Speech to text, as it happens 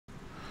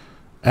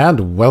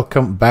And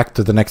welcome back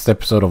to the next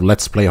episode of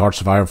Let's Play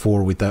Hearts of Iron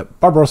 4 with the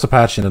Barbarossa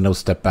patch in the No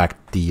Step Back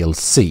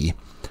DLC.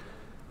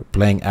 We're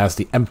playing as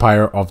the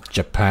Empire of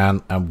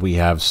Japan and we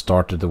have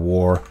started the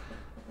war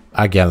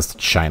against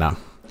China.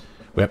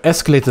 We have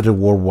escalated the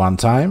war one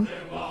time.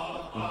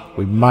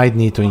 We might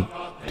need to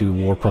do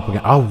war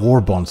propaganda. Oh,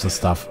 war bonds and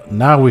stuff.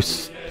 Now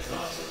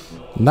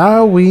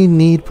we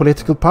need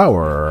political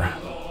power.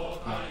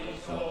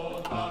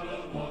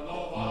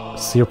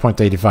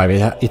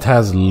 0.85. It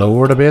has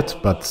lowered a bit,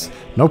 but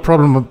no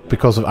problem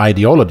because of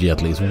ideology at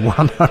least.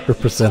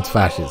 100%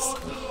 fascist.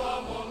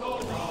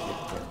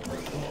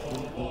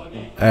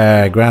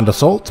 Grand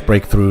Assault,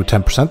 breakthrough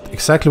 10%.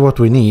 Exactly what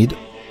we need.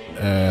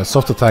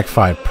 Soft attack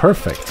 5.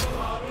 Perfect.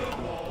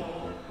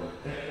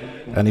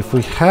 And if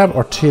we have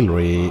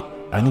artillery,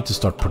 I need to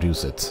start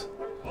produce it.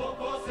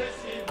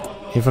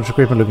 Infantry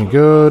equipment looking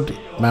good.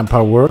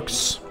 Manpower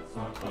works.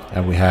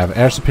 And we have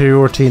air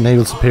superiority,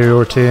 naval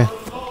superiority.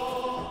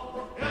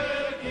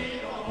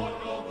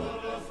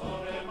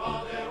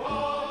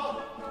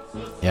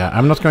 Yeah,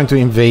 I'm not going to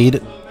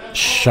invade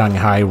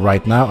Shanghai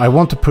right now. I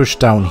want to push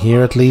down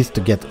here at least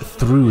to get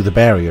through the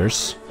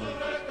barriers.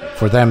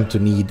 For them to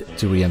need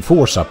to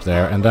reinforce up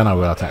there, and then I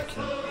will attack.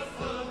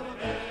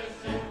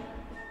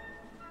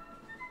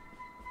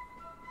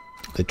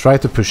 They try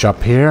to push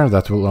up here,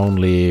 that will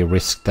only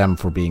risk them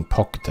for being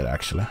pocketed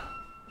actually.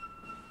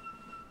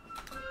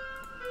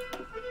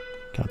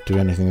 Can't do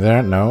anything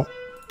there, no.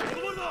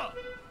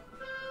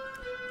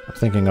 I'm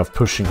thinking of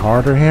pushing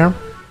harder here.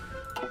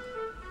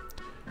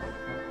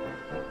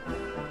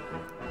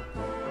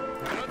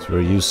 So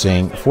we're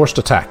using forced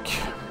attack.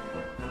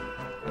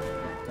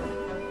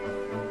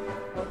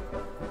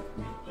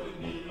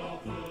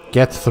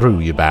 Get through,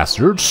 you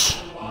bastards.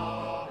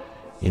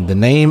 In the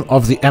name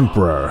of the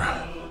Emperor.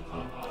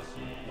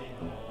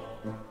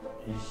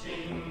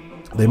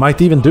 They might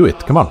even do it,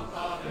 come on.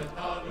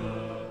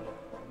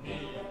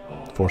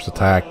 Forced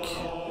attack.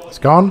 It's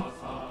gone.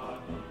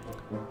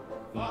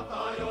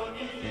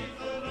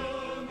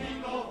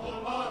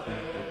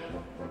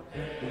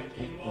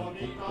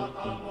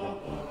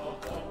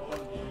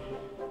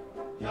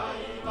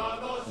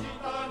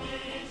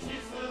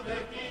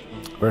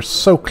 We're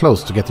so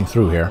close to getting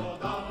through here.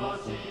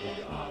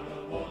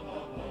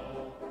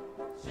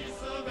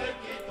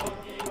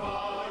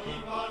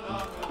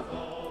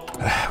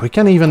 We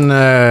can even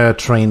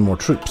train more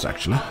troops,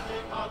 actually.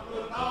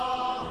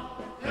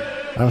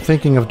 I'm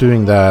thinking of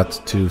doing that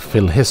to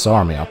fill his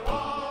army up.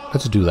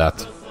 Let's do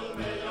that.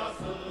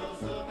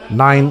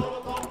 9,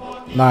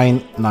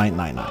 9, 9,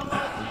 9, 9.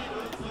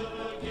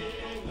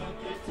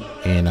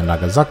 In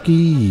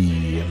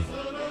Nagasaki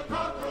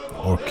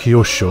or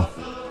Kyushu.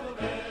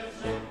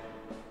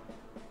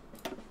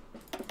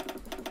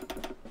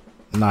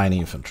 9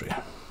 infantry.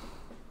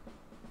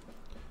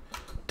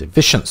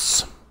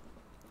 Divisions.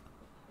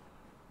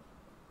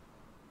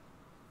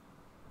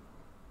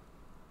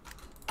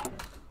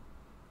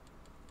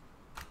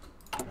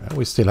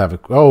 We still have a...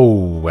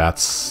 Oh,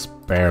 that's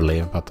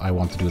barely, but I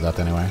want to do that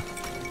anyway.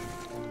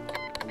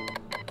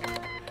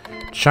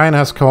 China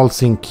has called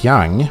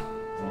Xinjiang.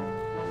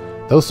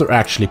 Those are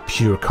actually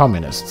pure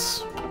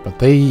communists, but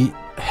they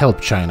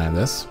help China in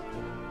this.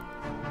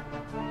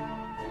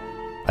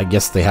 I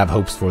guess they have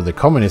hopes for the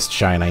communist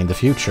China in the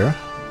future.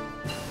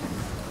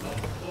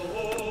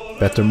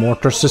 Better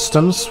mortar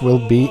systems will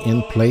be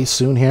in place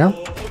soon here.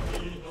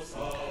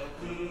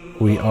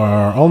 We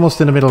are almost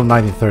in the middle of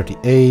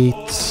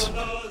 1938.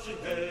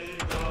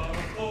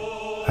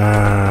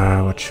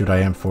 What should I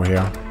aim for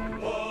here?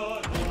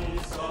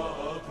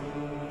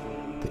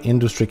 The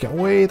industry can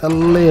wait a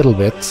little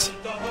bit.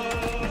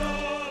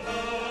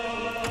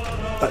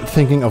 I'm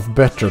thinking of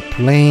better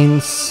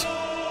planes.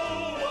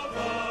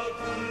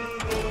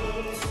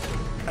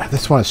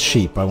 This one is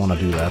cheap, I want to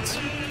do that.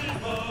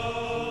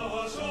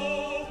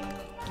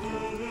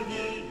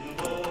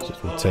 So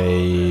it will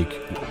take...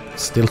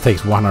 Still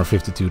takes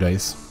 152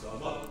 days.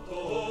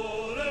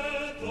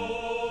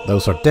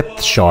 Those are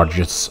depth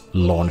charges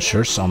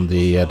launchers on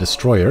the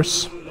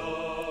destroyers.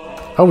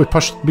 Oh,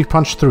 we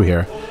punched through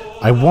here.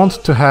 I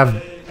want to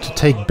have to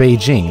take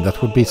Beijing.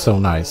 That would be so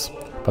nice.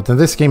 But in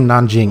this game,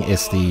 Nanjing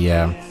is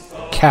the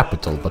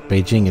capital, but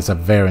Beijing is a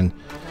very,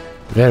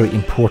 very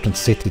important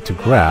city to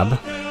grab.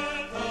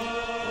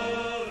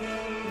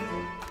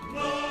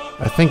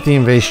 I think the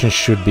invasion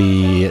should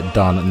be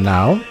done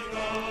now.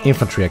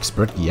 Infantry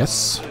expert,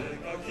 yes.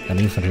 An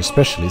infantry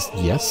specialist,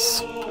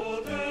 yes.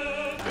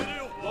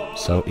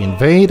 So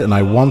invade, and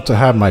I want to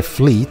have my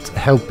fleet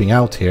helping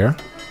out here.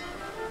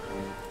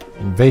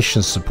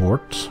 Invasion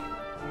support.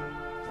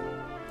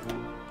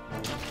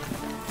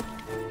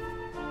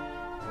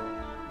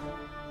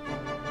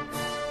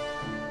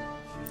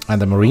 And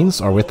the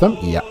Marines are with them?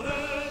 Yeah.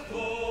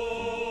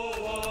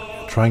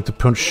 Trying to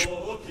punch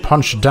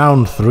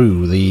down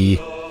through the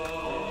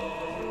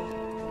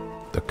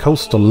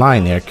coastal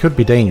line here. Could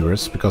be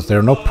dangerous because there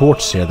are no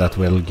ports here that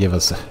will give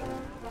us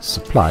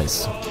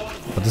supplies.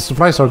 But the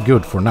supplies are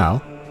good for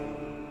now.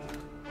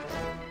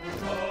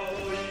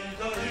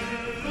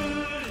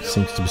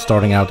 Seems to be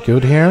starting out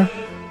good here.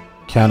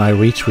 Can I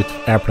reach with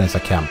airplanes? I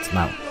can't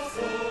now.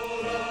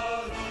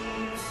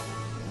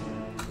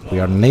 We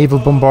are naval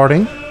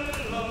bombarding.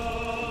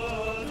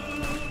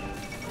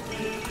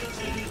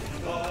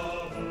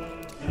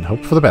 And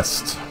hope for the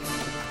best.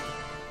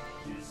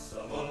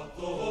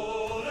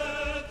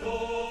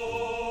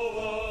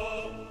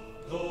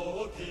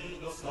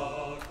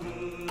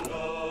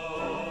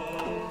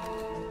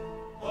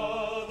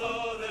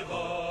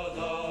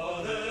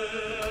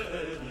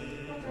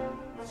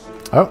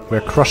 Oh,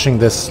 we're crushing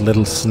this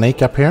little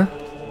snake up here.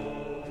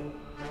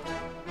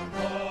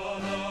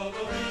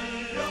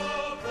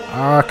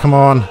 Ah, come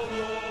on.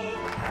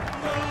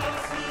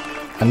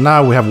 And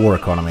now we have war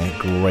economy.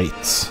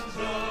 Great.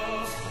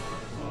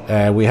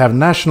 We have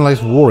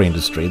nationalized war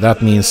industry.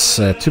 That means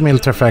 2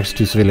 military factories,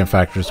 2 civilian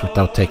factories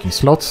without taking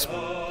slots.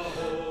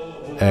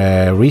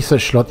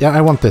 Research slot. Yeah,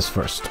 I want this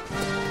first.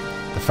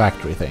 The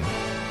factory thing.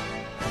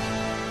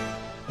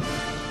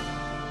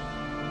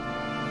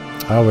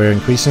 Oh, we're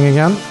increasing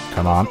again.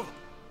 Come on.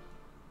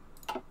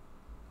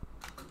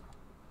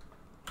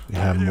 We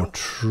have more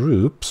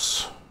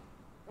troops.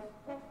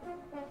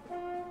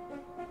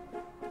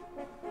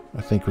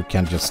 I think we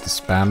can just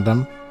disband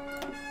them.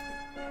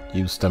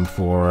 Use them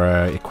for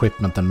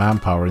equipment and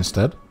manpower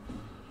instead.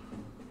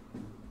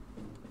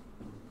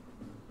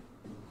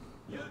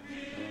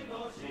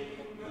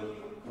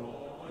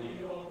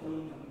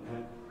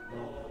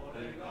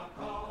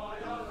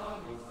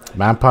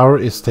 Manpower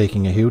is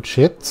taking a huge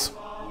hit.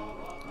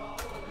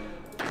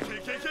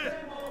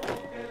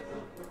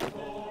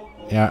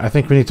 Yeah, I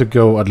think we need to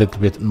go a little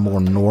bit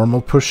more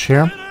normal push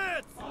here.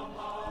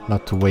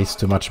 Not to waste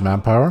too much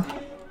manpower.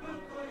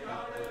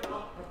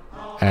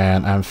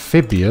 And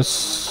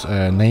amphibious,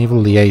 naval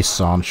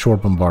liaison,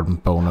 short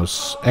bombardment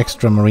bonus,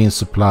 extra marine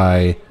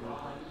supply.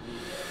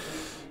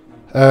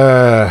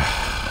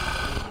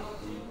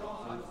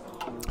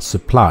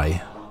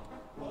 Supply.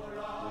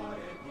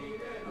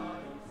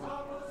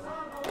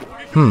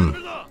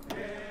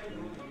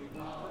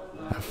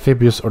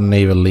 Amphibious or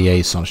naval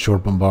liaison,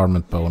 short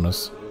bombardment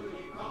bonus.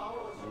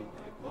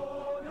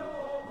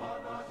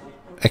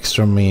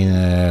 Extra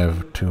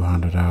marine,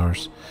 200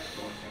 hours.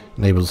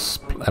 Naval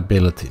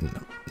ability.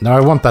 Now I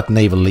want that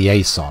naval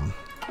liaison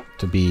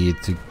to be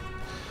to,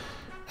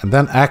 and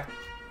then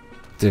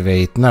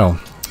activate. No,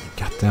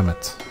 god damn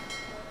it.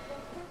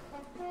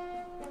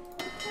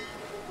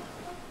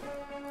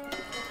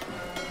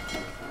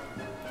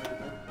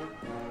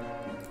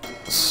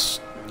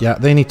 Yeah,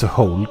 they need to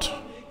hold.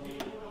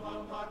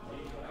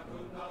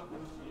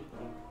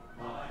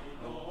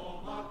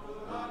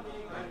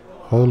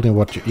 Holding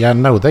what you... Yeah,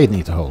 no, they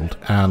need to hold.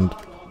 And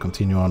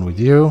continue on with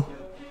you.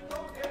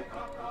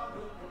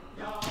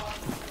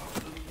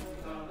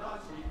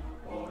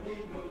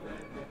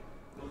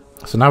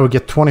 So now we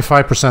get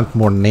 25%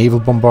 more naval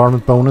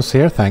bombardment bonus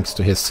here, thanks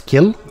to his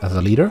skill as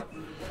a leader.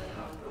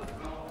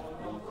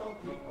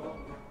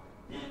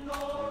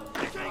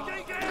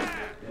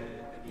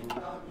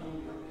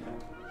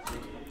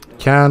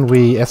 Can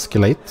we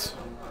escalate?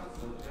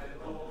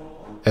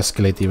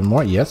 Escalate even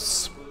more?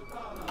 Yes.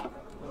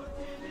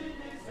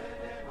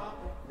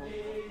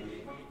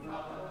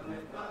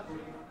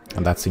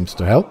 And that seems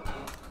to help.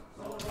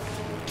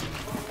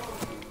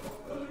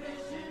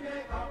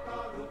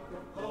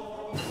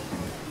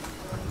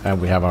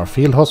 And we have our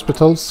field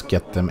hospitals.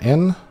 Get them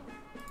in.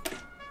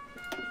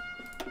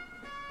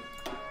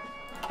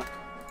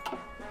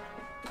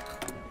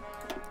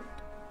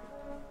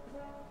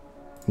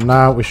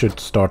 Now we should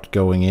start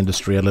going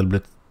industry a little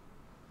bit.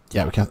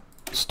 Yeah, we can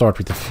start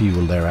with the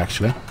fuel there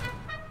actually.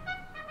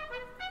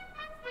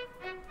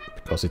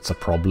 Because it's a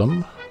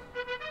problem.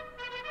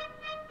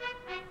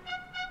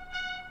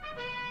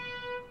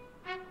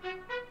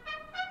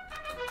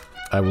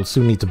 I will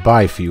soon need to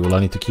buy fuel. I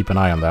need to keep an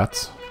eye on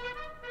that.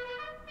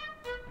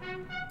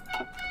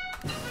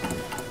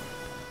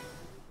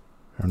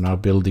 We're now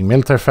building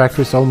military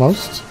factories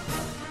almost.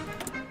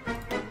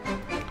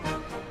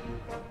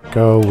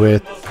 Go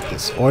with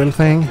this oil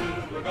thing.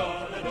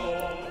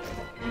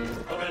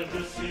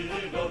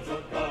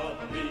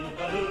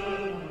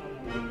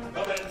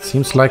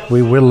 Seems like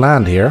we will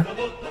land here.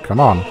 Come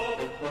on.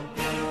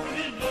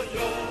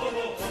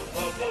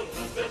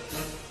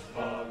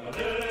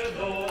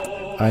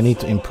 I need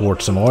to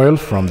import some oil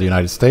from the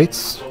United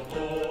States.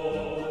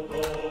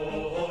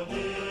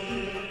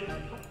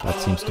 That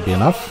seems to be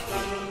enough.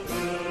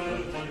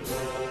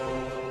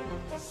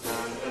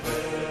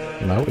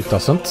 No, it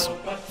doesn't.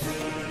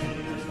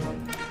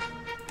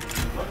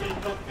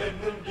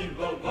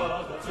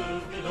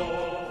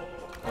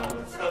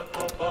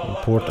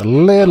 Import a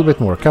little bit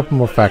more, a couple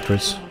more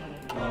factories.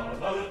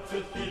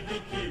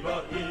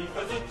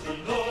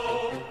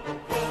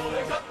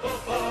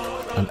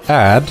 And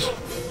add.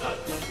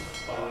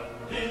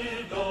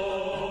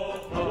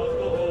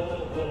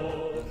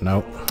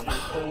 No.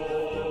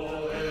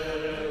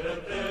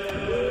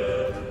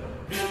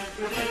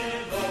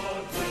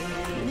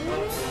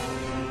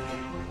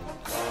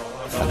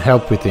 And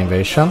help with the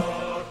invasion.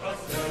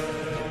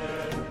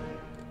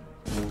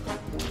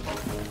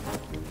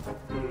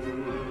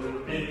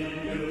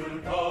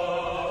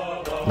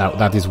 No,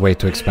 that is way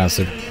too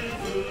expensive.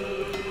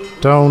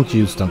 Don't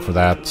use them for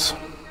that.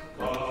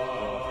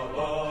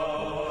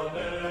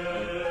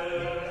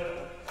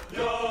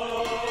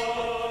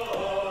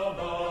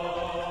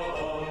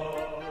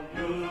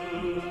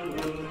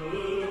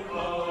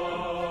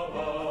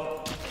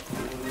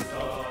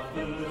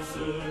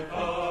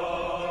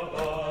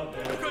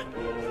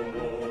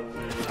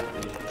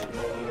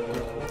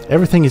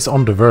 Everything is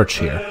on the verge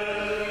here.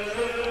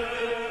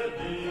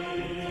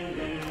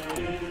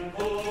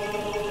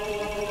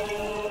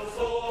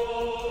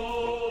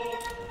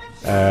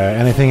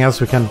 Anything else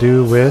we can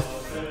do with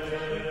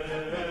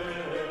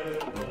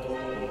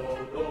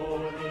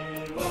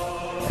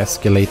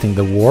escalating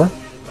the war?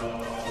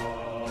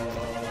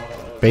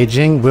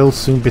 Beijing will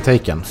soon be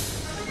taken.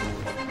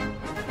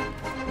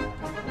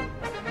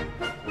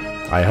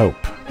 I hope.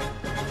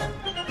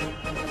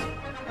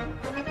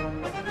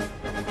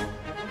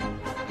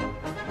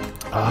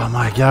 Oh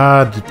my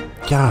god,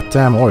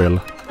 goddamn oil.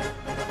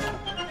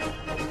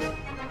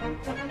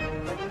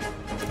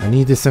 I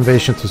need this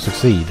invasion to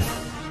succeed.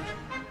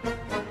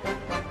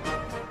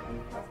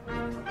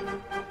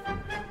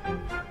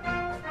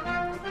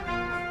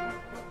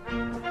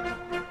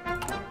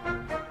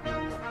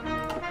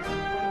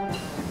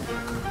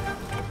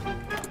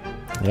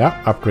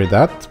 Yeah, upgrade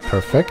that.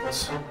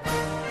 Perfect.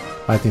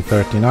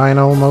 1939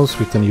 almost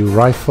with the new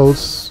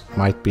rifles.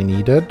 Might be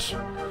needed.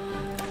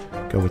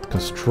 Go with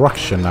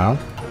construction now.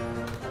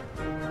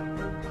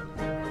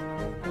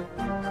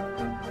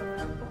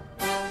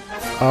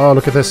 Oh,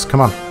 look at this.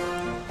 Come on.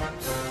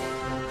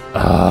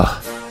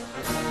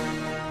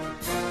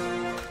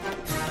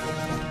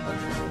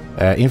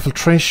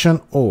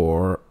 Infiltration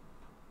or...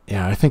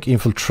 Yeah, I think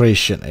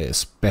infiltration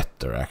is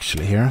better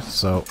actually here.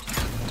 So,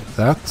 do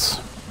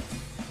that.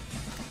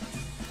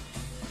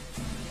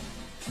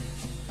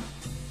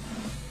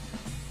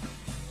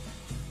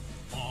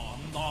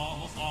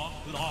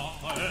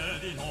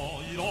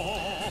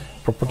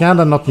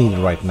 Propaganda not needed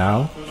right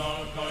now.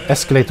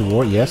 Escalate the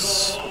war,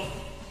 yes.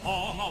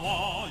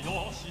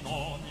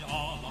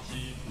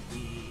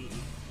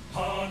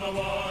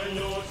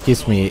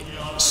 Gives me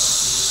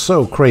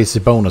so crazy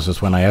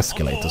bonuses when I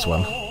escalate as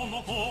well.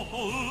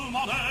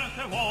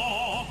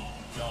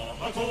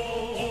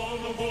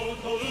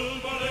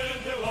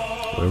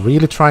 We're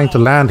really trying to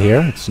land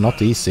here, it's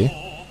not easy.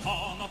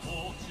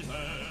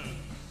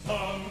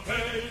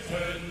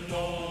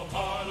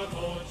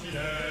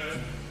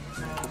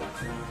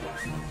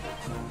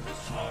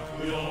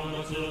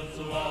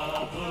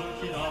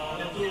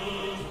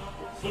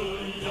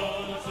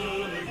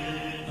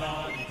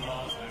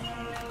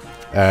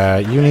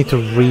 You need to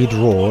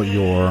redraw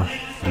your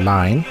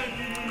line.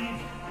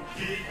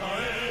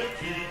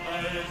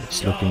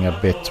 It's looking a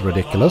bit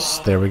ridiculous.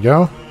 There we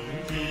go.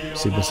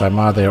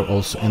 Sibusama, they're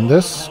also in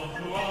this.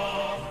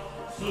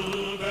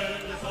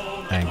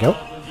 And go.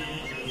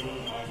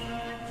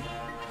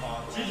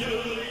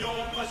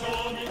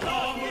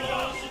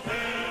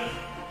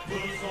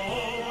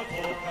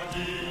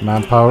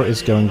 Manpower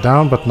is going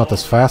down, but not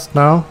as fast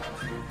now.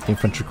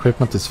 Infantry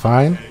equipment is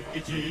fine.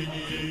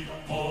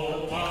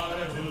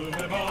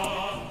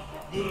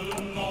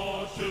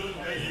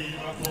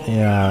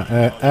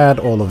 Yeah, add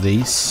all of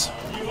these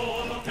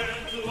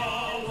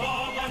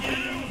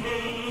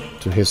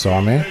to his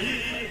army.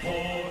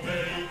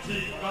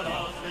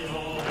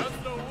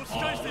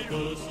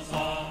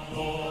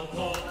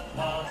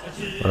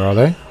 Where are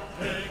they?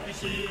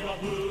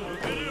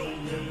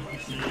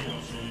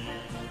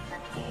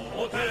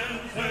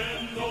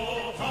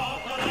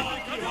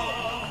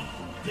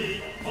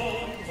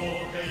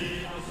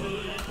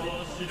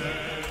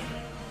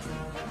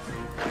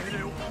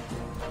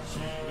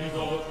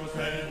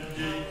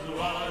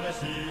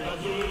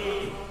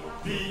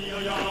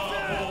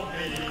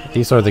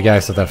 These are the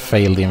guys that have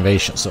failed the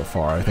invasion so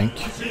far, I think.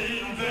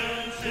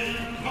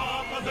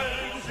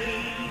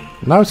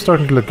 Now it's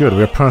starting to look good.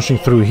 We're punching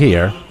through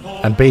here.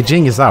 And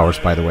Beijing is ours,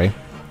 by the way.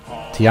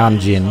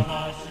 Tianjin.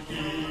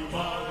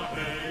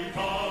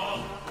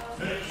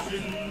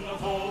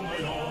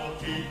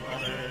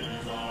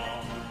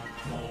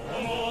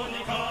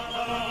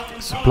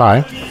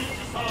 Supply.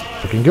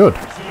 Looking good.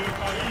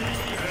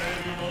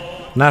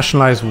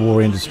 Nationalize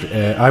war industry.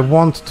 I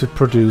want to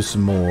produce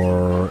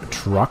more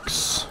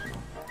trucks.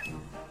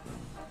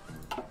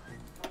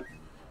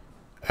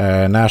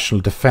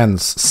 National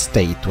defense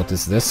state. What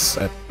is this?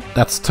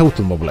 That's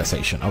total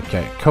mobilization.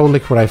 Okay. Coal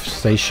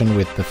liquidation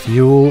with the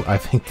fuel. I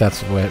think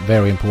that's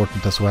very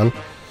important as well.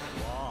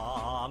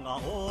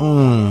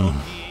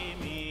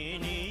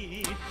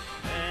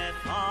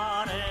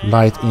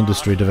 Light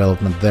industry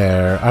development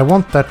there. I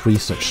want that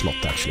research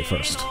slot actually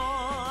first.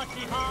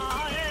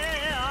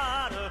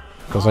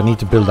 Because I need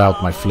to build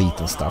out my fleet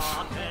and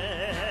stuff.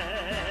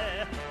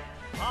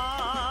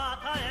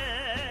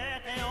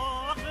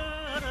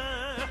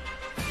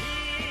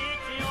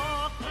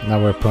 Now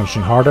we're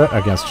punching harder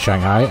against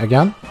Shanghai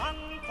again.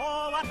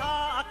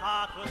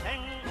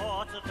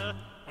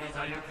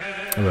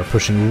 And we're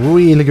pushing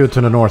really good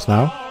to the north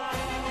now.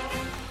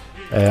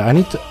 I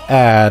need to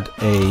add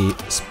a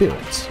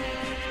spirit.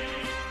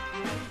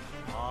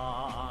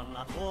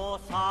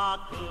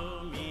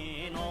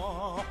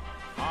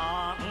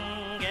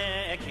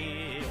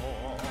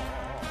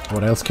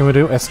 What else can we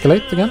do?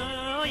 Escalate again?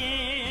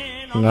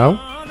 No.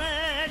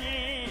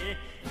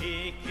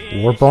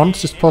 War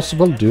bonds is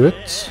possible. Do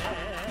it.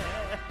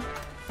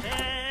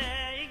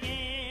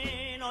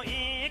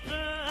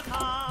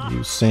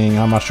 Using...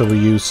 How much are we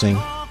using?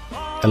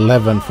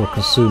 11 for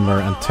consumer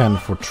and 10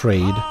 for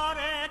trade.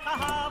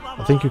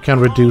 I think you can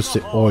reduce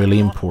the oil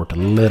import a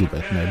little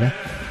bit, maybe.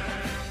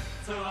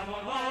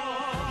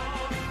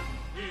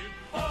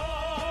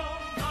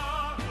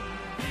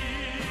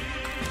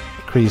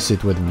 Increase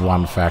it with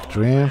 1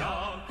 factory.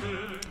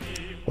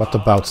 What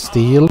about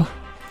steel?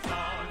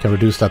 Can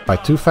reduce that by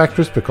 2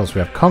 factories because we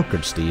have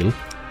conquered steel.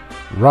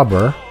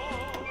 Rubber,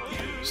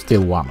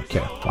 still 1. Okay,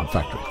 1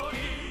 factory.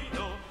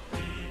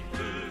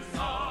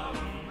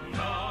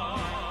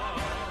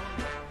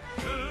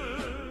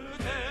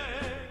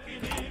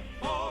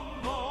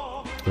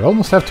 We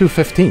almost have 2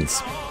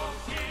 15s.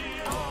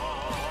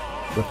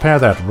 Repair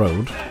that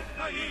road.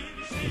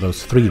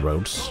 Those 3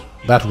 roads.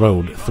 That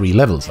road, 3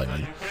 levels, I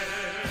mean.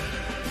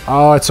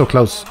 Oh, it's so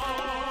close.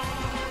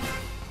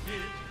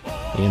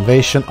 The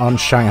invasion on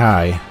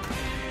Shanghai.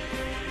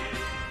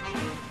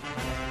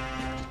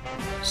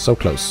 So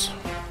close.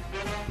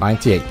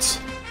 98.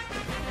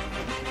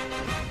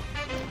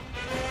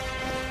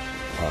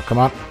 Oh, come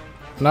on.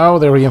 No,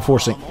 they're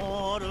reinforcing.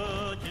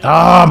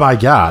 Oh my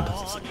god.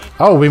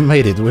 Oh, we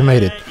made it, we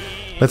made it.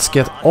 Let's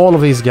get all of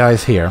these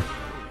guys here.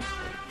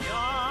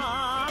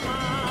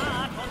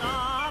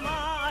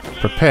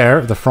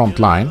 Prepare the front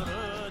line.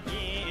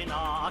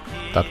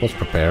 That was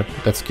prepared.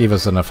 Let's give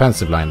us an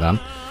offensive line then.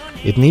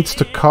 It needs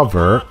to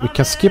cover... We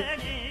can skip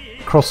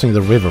crossing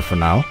the river for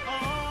now.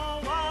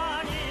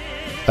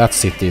 That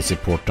city is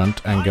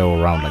important and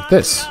go around like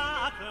this.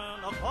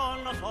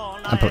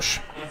 And push.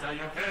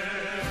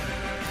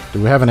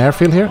 Do we have an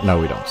airfield here? No,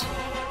 we don't.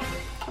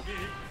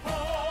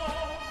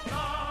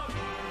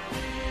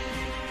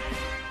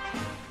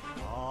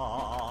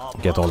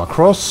 Get all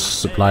across.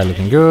 Supply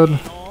looking good.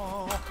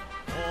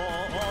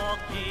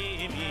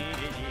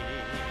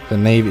 The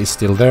navy is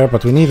still there,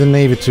 but we need the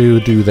navy to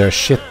do their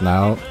shit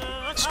now.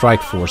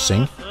 Strike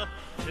forcing.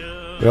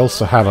 We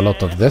also have a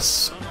lot of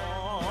this.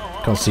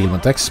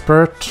 Concealment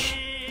expert.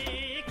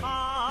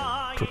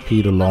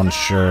 Torpedo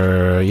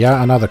launcher.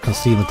 Yeah, another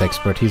concealment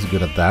expert. He's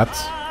good at that.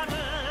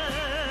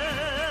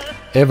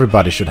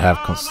 Everybody should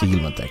have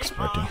concealment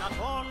experting.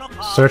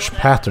 Search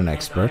pattern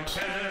expert.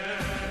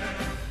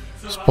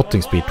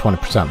 Spotting speed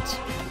 20%.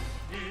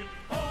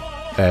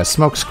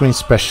 Smoke screen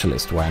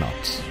specialist, why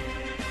not?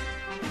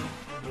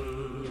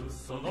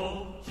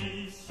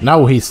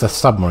 Now he's the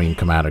submarine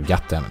commander,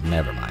 goddammit,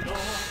 never mind.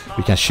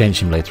 We can change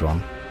him later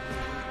on.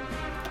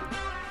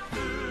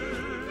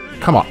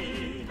 Come on.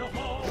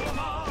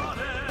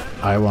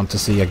 I want to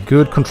see a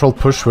good control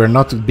push. We're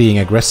not being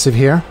aggressive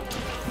here.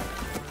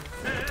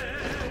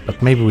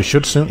 But maybe we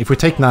should soon. If we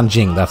take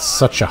Nanjing, that's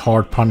such a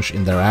hard punch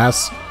in their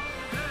ass.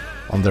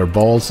 On their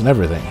balls and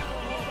everything.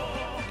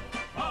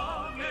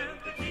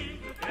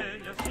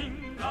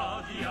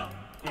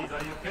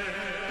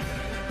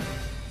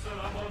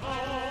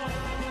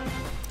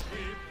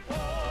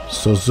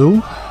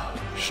 Suzhou,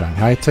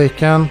 Shanghai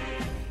taken.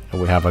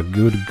 We have a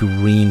good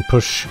green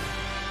push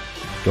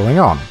going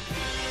on.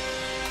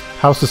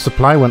 How's the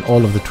supply when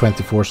all of the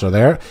 24s are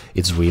there?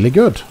 It's really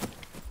good.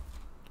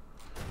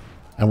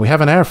 And we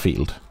have an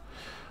airfield.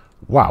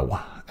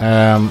 Wow.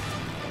 I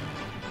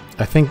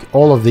think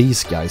all of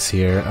these guys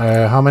here.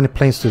 How many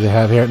planes do they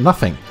have here?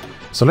 Nothing.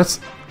 So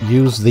let's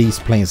use these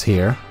planes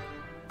here.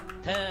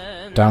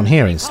 Down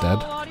here instead.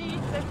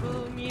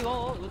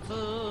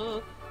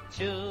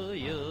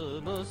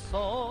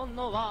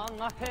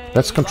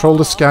 Let's control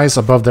the skies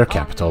above their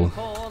capital.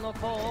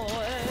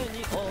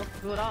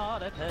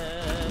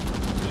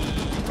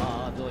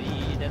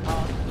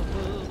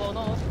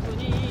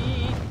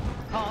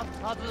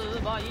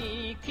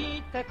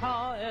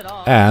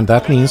 And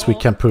that means we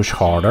can push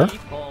harder.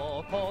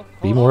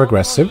 Be more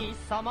aggressive.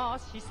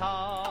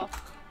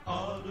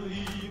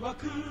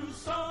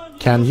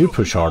 Can you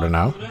push harder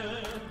now?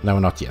 No,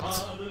 not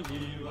yet.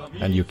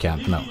 And you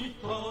can't, no.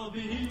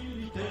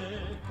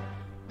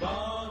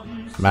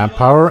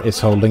 Manpower is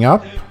holding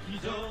up.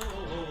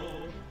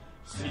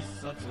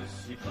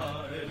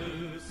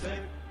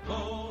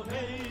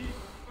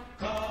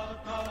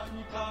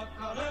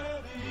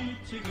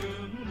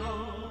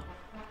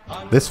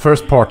 This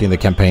first part in the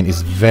campaign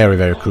is very,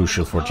 very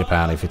crucial for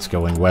Japan if it's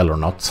going well or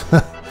not.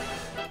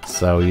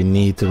 So you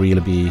need to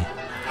really be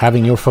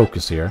having your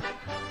focus here.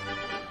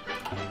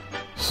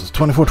 So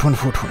 24,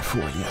 24,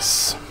 24,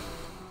 yes.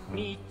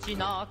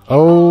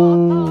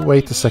 Oh,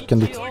 wait a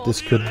second.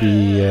 This could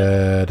be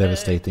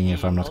devastating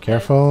if I'm not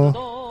careful.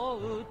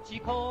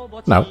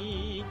 No.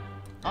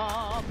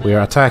 We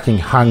are attacking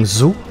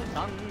Hangzhou.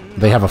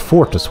 They have a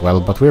fort as well,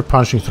 but we're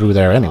punching through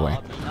there anyway.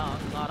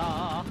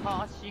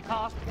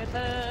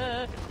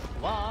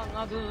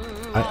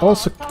 I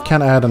also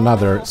can add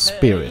another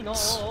spirit.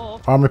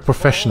 Army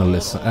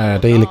professionalism,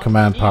 daily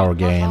command power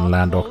gain,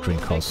 land doctrine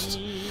cost.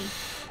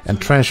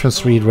 Entrenchment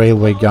speed,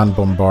 railway gun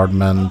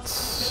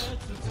bombardment.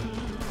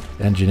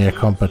 Engineer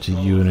combat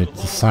unit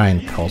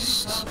design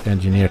costs.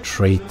 Engineer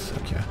trait.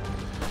 Okay.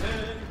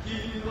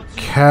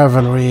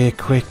 Cavalry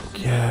quick.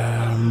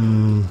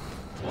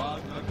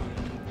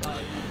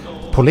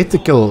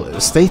 Political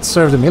state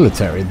serve the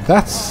military.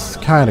 That's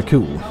kind of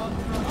cool.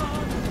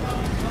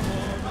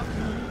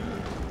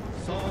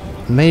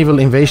 Naval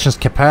invasions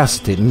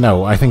capacity.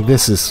 No, I think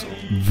this is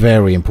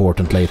very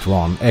important later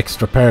on.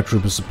 Extra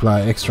paratrooper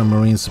supply, extra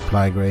marine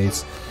supply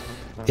grades.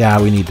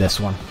 Yeah, we need this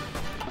one.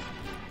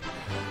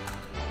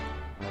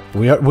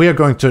 We are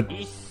going to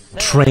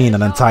train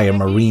an entire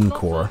marine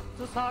corps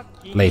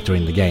later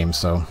in the game,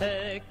 so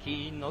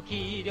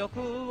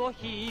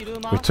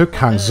we took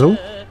Hangzhou.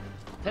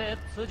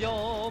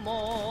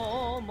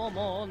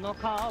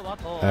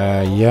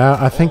 Yeah,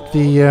 I think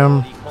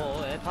the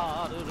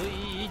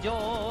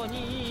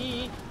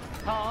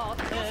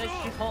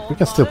we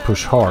can still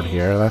push hard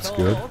here, that's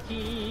good.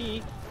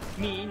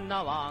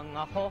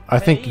 I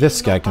think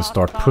this guy can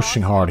start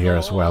pushing hard here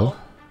as well.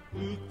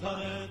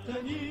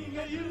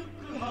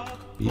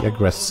 Be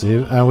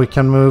aggressive, and we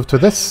can move to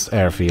this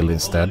airfield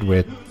instead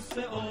with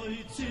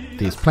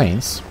these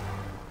planes.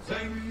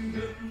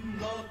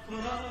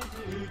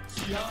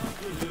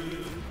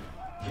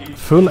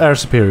 Full air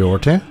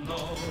superiority,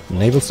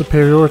 naval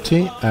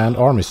superiority, and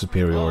army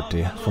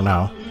superiority for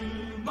now.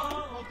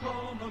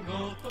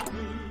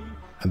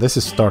 And this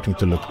is starting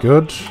to look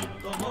good.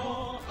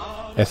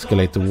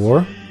 Escalate the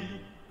war.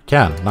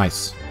 Can,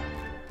 nice.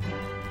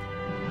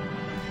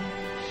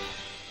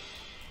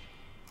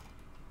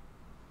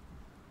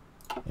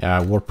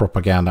 Yeah, war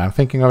propaganda, I'm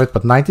thinking of it,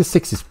 but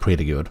 96 is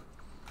pretty good.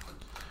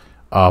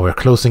 Oh, we're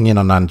closing in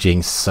on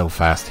Nanjing so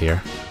fast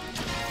here.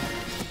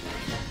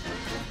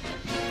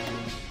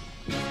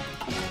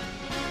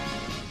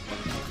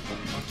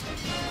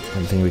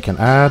 Anything we can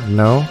add?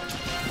 No.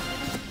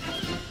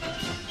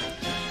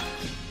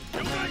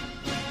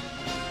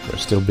 We're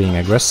still being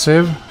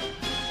aggressive.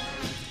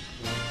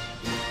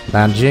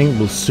 Nanjing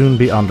will soon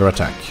be under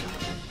attack.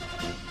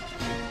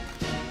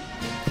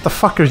 What the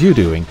fuck are you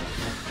doing?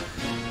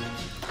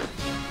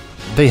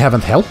 They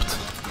haven't helped?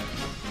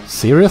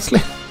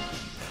 Seriously?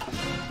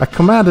 I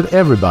commanded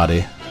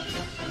everybody.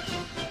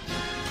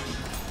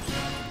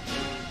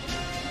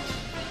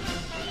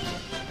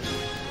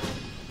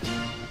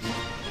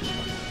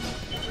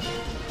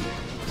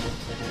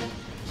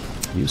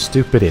 You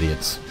stupid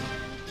idiots.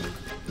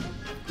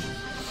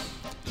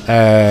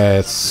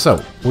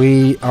 So,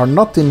 we are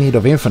not in need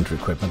of infantry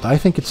equipment. I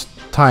think it's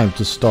time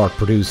to start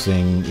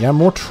producing, yeah,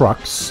 more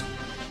trucks.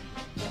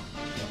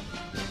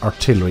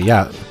 Artillery,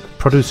 yeah,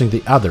 producing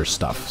the other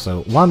stuff.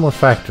 So, one more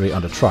factory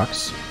on the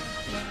trucks.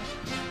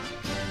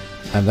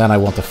 And then I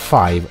want a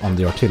 5 on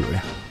the artillery.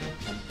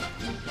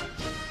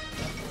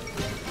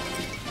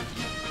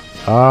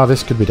 Ah,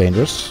 this could be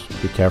dangerous.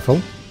 Be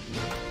careful.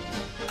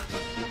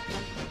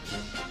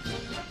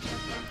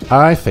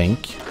 I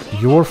think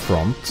your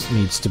front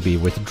needs to be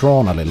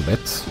withdrawn a little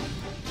bit.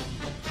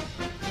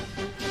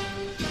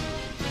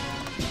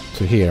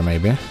 To here,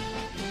 maybe.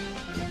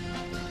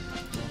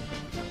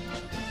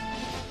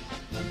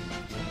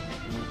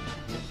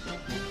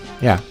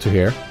 Yeah, to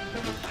here.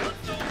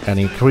 And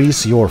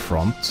increase your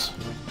front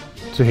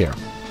to here.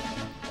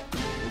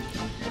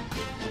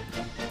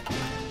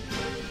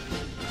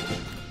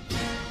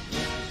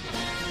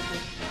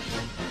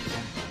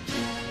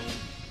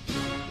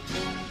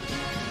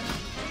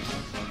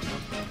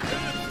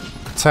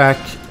 Attack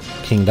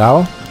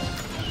Qingdao.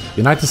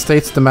 United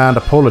States demand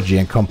apology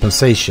and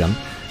compensation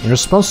in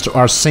response to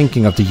our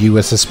sinking of the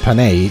USS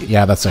Panay.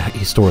 Yeah, that's a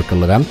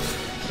historical event.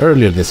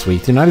 Earlier this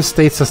week, the United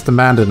States has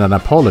demanded an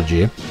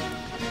apology,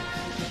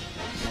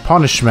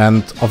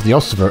 punishment of the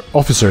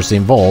officers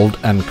involved,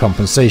 and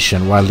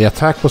compensation. While the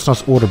attack was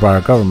not ordered by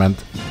our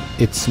government,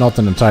 it's not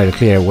entirely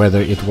clear whether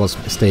it was a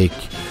mistake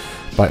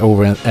by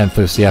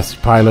over-enthusiastic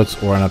pilots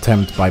or an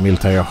attempt by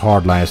military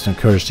hardliners to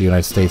encourage the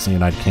United States and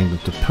United Kingdom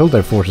to pull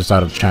their forces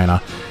out of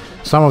China.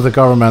 Some of the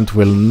government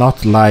will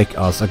not like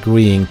us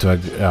agreeing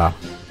to...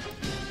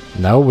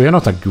 no, we are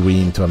not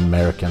agreeing to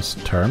Americans'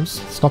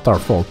 terms. It's not our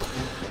fault.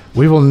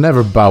 We will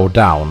never bow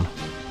down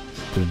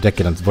to the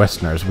decadent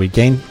Westerners. We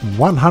gain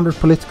 100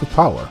 political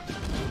power.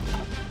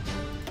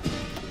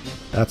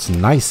 That's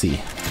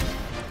nicey.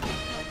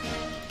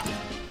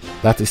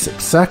 That is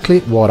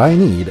exactly what I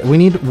need. We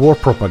need war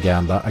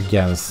propaganda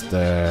against...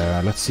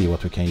 let's see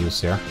what we can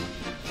use here.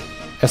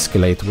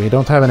 Escalate. We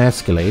don't have any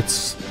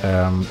escalates.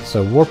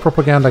 So war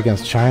propaganda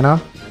against China.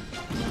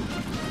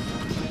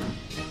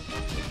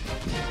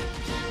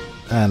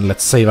 And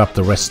let's save up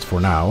the rest for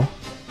now.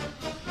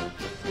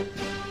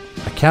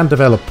 I can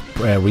develop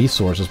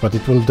resources, but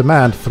it will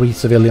demand 3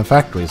 civilian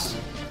factories.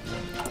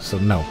 So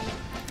no.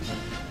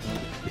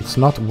 It's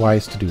not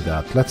wise to do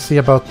that. Let's see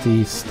about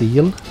the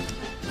steel.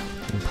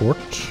 Import.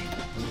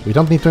 We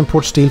don't need to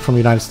import steel from the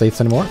United States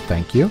anymore.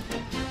 Thank you.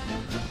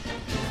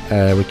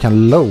 We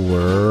can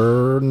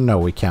lower... No,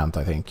 we can't,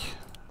 I think.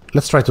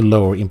 Let's try to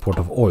lower import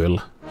of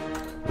oil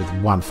with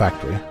 1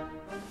 factory.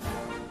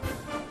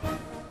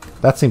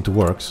 That seemed to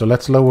work, so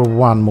let's lower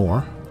 1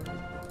 more.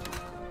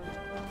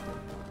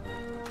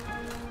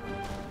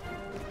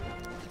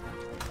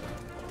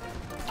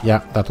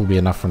 Yeah, that will be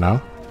enough for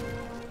now.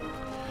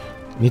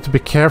 Need to be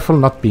careful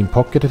not being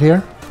pocketed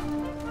here.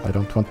 I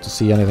don't want to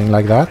see anything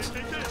like that.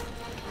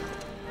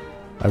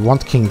 I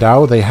want King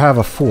Dao. They have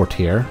a fort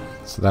here,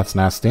 so that's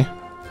nasty.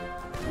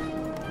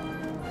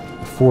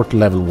 Fort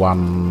level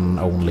 1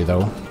 only,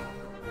 though.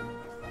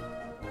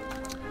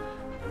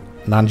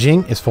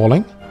 Nanjing is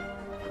falling.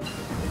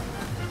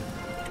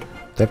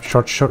 Depth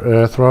charge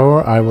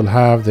thrower. I will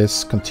have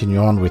this continue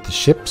on with the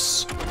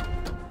ships.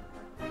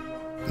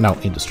 No,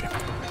 industry.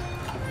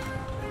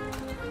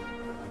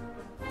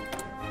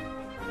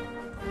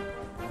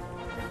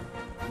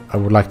 I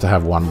would like to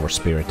have one more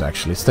spirit,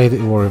 actually. Stay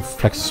or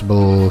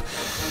flexible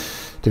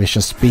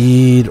division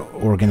speed,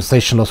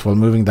 organization loss while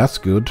moving, that's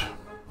good.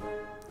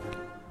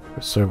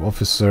 Reserve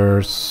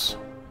officers,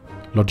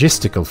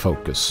 logistical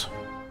focus.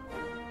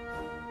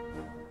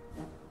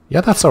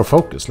 Yeah, that's our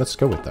focus. Let's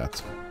go with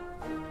that.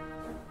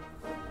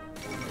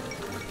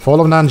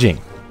 Fall of Nanjing.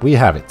 We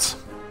have it.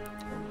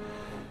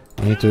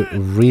 We need to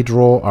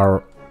redraw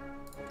our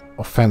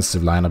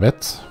offensive line a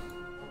bit.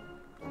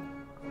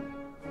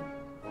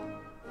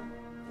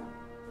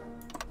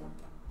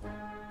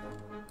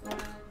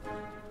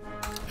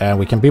 And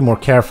we can be more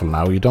careful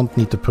now. You don't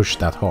need to push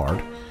that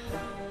hard.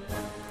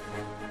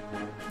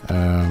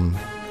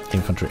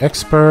 Infantry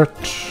expert.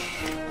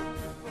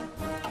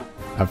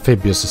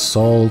 Amphibious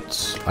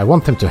assault. I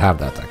want him to have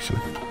that, actually.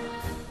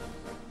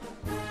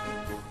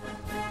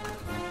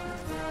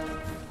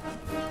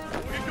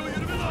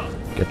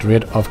 Get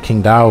rid of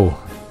King Dao.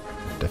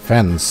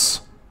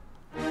 Defense.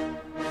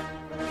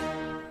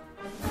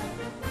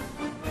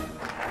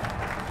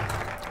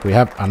 We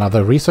have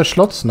another research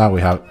slots. Now we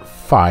have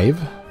 5.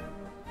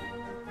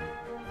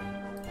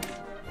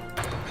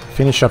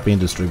 Finish up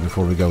industry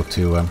before we go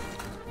to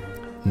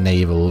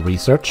naval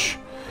research.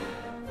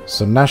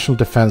 So national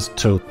defense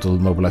total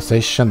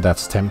mobilization,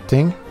 that's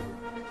tempting.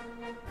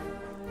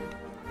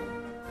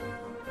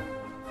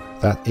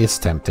 That is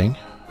tempting.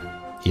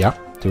 Yeah,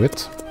 do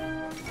it.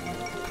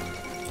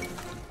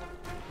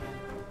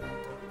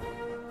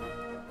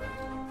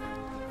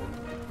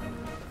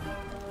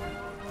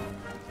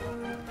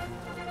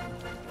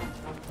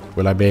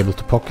 Will I be able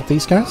to pocket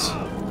these guys?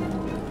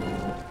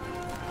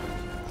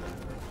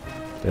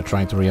 They're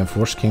trying to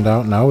reinforce King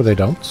Dao. No, they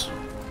don't.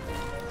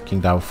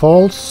 King Dao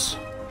falls.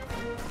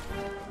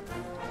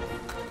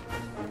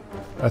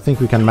 I think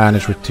we can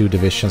manage with 2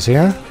 divisions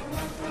here.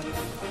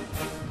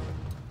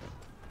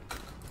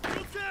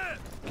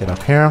 Get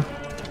up here.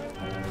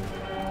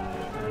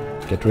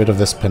 Get rid of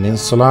this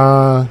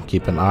peninsula.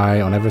 Keep an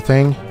eye on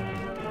everything.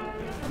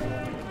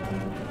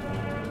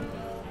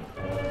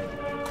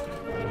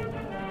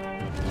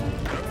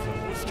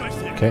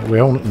 Okay, we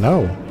only...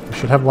 No, we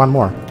should have one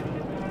more.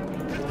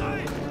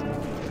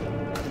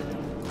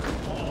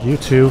 You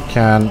two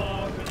can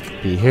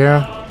be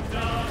here.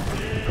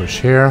 Push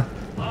here.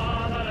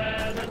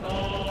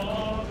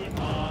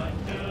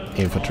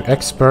 Infantry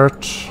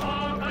expert.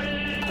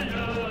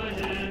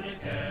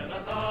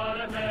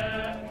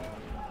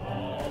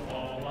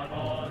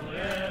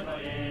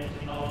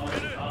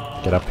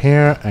 Get up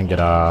here and get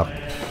up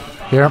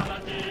here.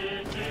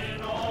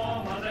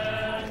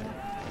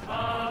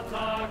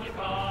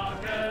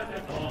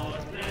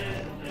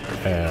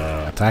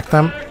 Attack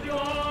them.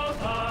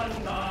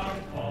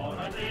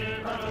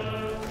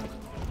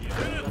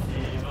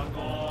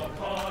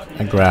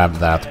 And grab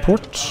that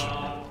port.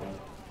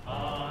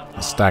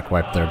 Stack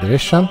wipe their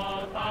division.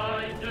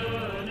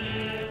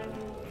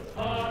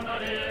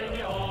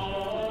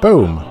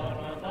 Boom!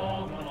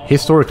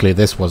 Historically,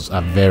 this was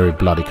a very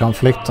bloody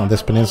conflict on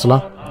this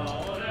peninsula.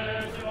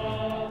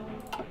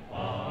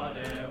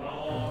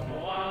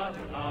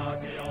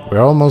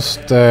 We're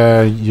almost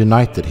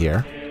united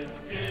here.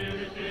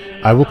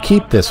 I will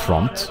keep this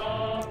front,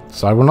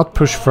 so I will not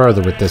push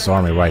further with this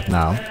army right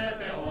now.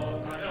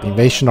 The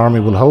invasion army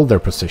will hold their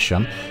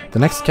position. The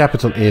next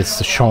capital is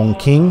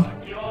Chongqing.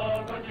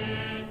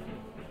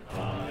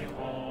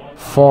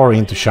 Far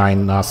into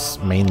China's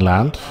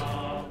mainland.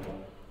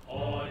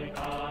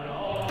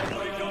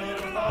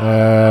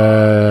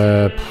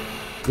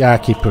 Yeah,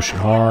 keep pushing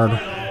hard.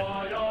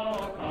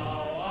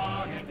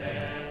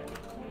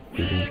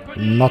 We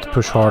will not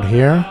push hard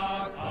here.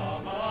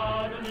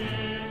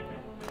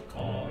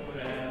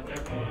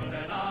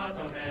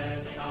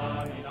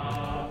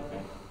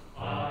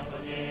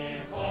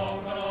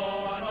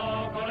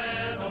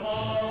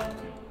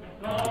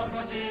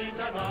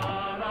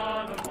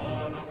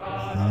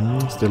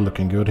 Still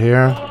looking good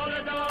here.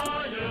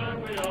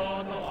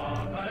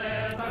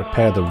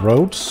 Repair the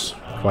roads,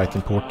 quite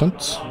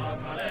important.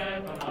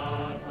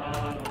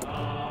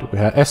 Do we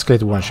have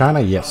escalated war in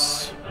China?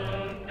 Yes.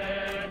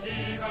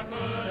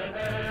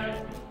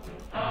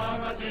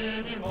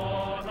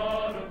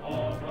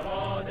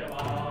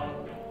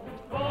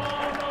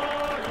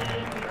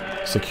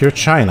 Secure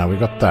China, we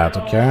got that,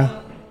 okay.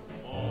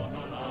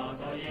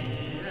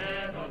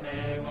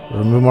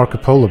 Remove Marco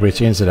Polo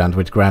Bridge incident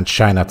with grant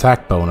China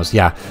attack bonus.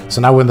 Yeah,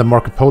 so now when the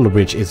Marco Polo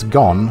Bridge is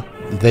gone,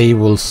 they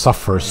will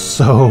suffer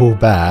so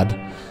bad.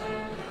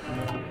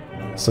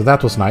 So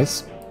that was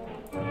nice.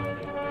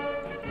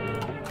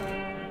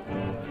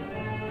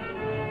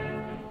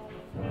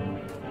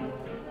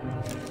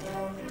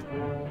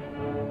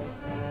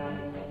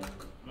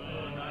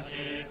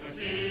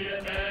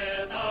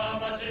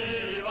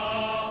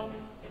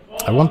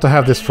 I want to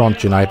have this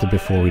front united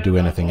before we do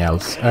anything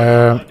else.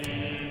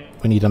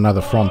 We need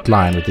another front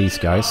line with these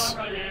guys.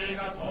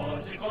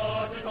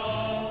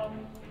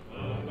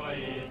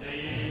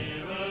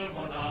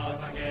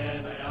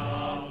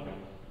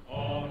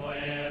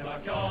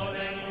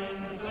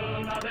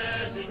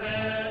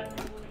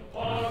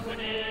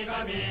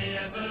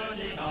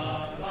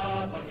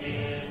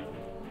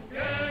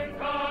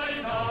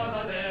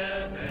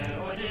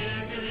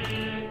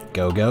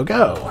 Go, go,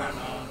 go!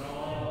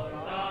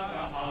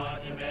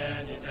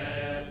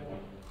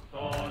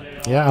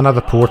 Yeah, another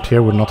port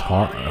here would not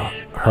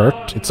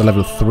hurt. It's a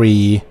level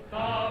 3.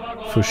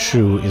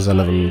 Fushu is a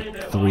level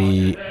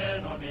 3.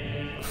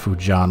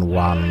 Fujian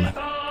 1.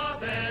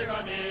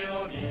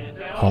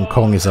 Hong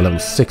Kong is a level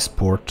 6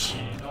 port.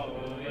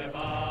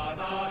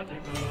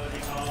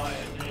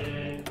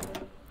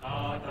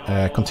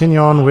 Continue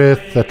on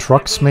with the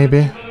trucks,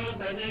 maybe.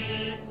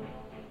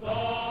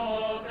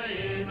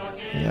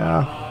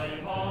 Yeah.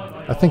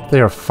 I think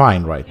they are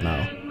fine right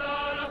now.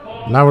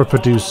 Now we're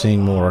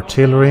producing more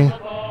artillery.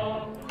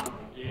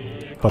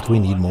 But we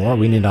need more.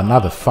 We need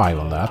another 5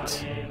 on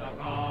that.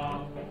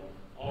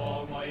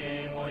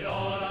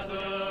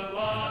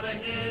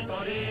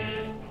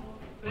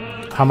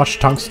 How much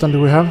tungsten do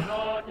we have?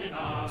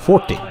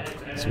 40.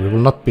 So we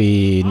will not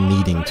be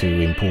needing to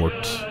import.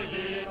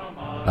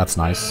 That's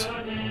nice.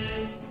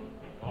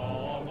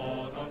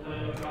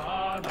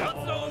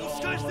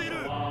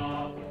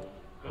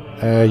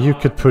 You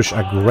could push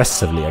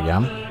aggressively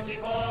again.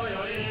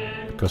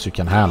 Because you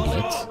can handle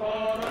it.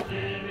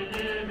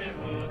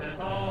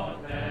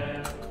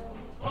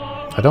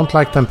 I don't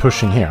like them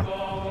pushing here.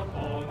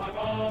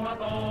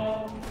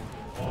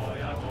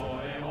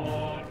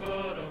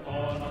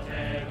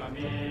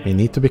 We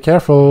need to be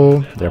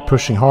careful. They're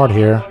pushing hard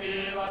here.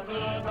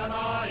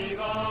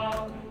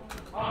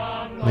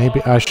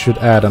 Maybe I should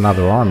add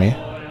another army.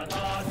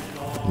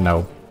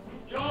 No.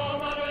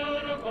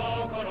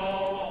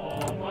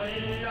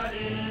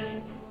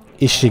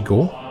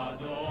 Ishigo.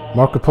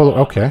 Marco Polo,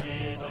 okay.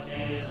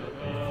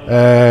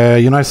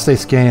 United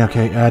States gain,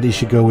 okay, add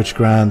Ishigo, which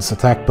grants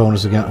attack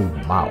bonus again.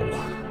 Oh, wow.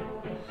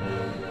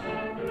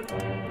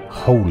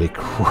 Holy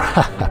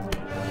crap.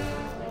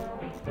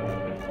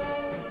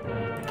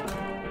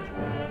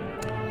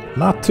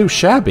 Not too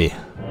shabby.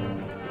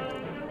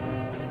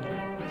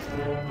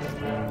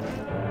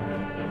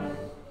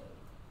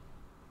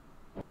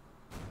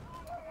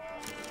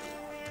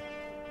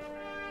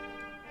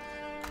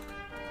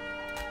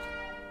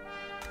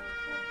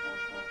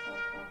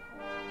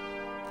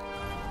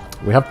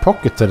 We have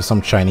pocketed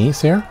some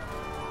Chinese here.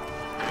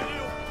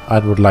 I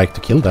would like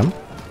to kill them.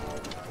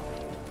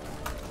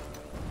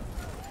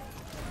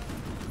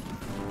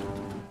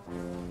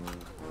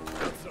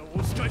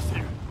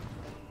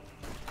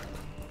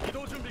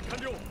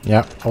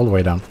 Yeah, all the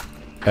way down.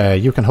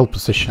 You can hold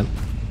position.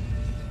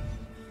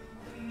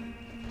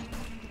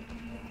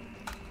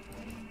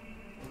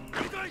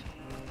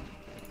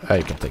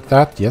 You can take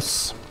that,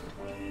 yes.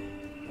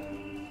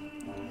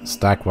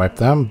 Stack wipe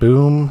them,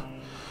 boom.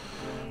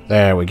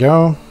 There we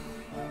go.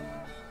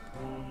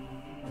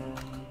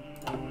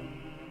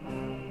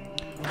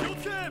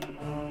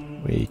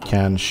 We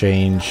can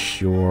change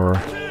your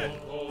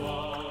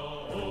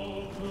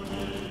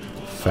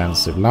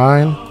offensive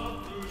line.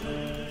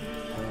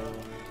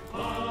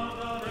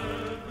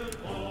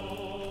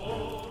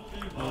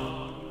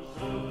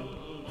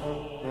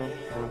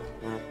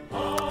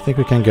 I think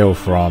we can go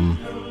from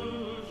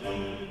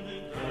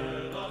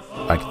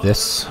like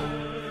this.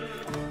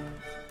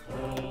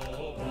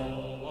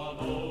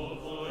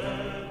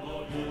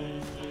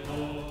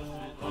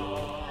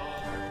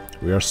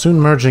 We are soon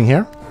merging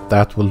here.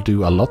 That will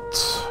do a lot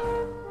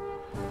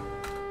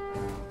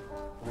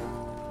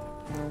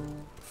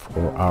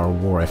for our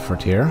war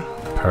effort here.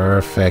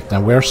 Perfect.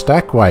 And we're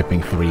stack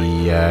wiping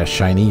 3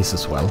 Chinese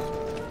as well.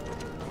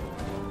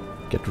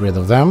 Get rid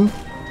of them.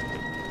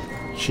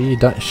 3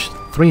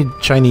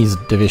 Chinese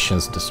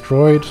divisions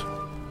destroyed.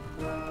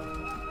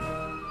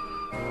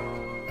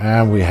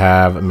 And we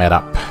have met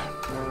up.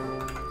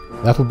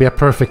 That will be a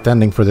perfect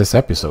ending for this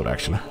episode,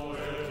 actually.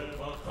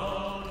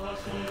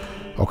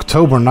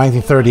 October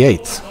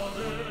 1938.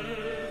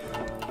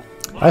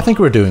 I think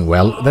we're doing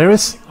well.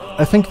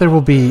 I think there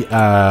will be,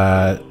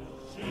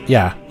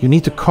 yeah, you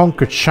need to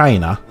conquer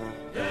China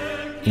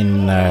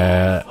in,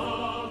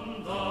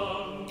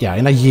 yeah,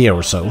 in a year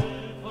or so.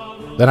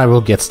 Then I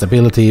will get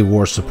stability,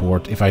 war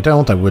support. If I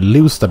don't, I will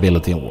lose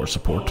stability and war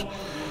support.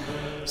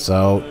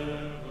 So,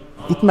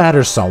 it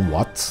matters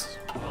somewhat.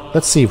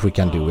 Let's see if we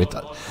can do it.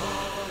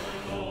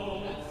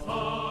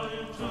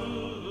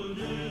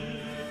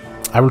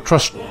 I will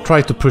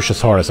try to push as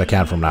hard as I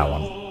can from now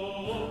on.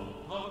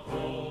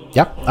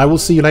 Yeah, I will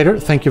see you later.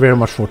 Thank you very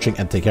much for watching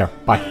and take care.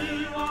 Bye.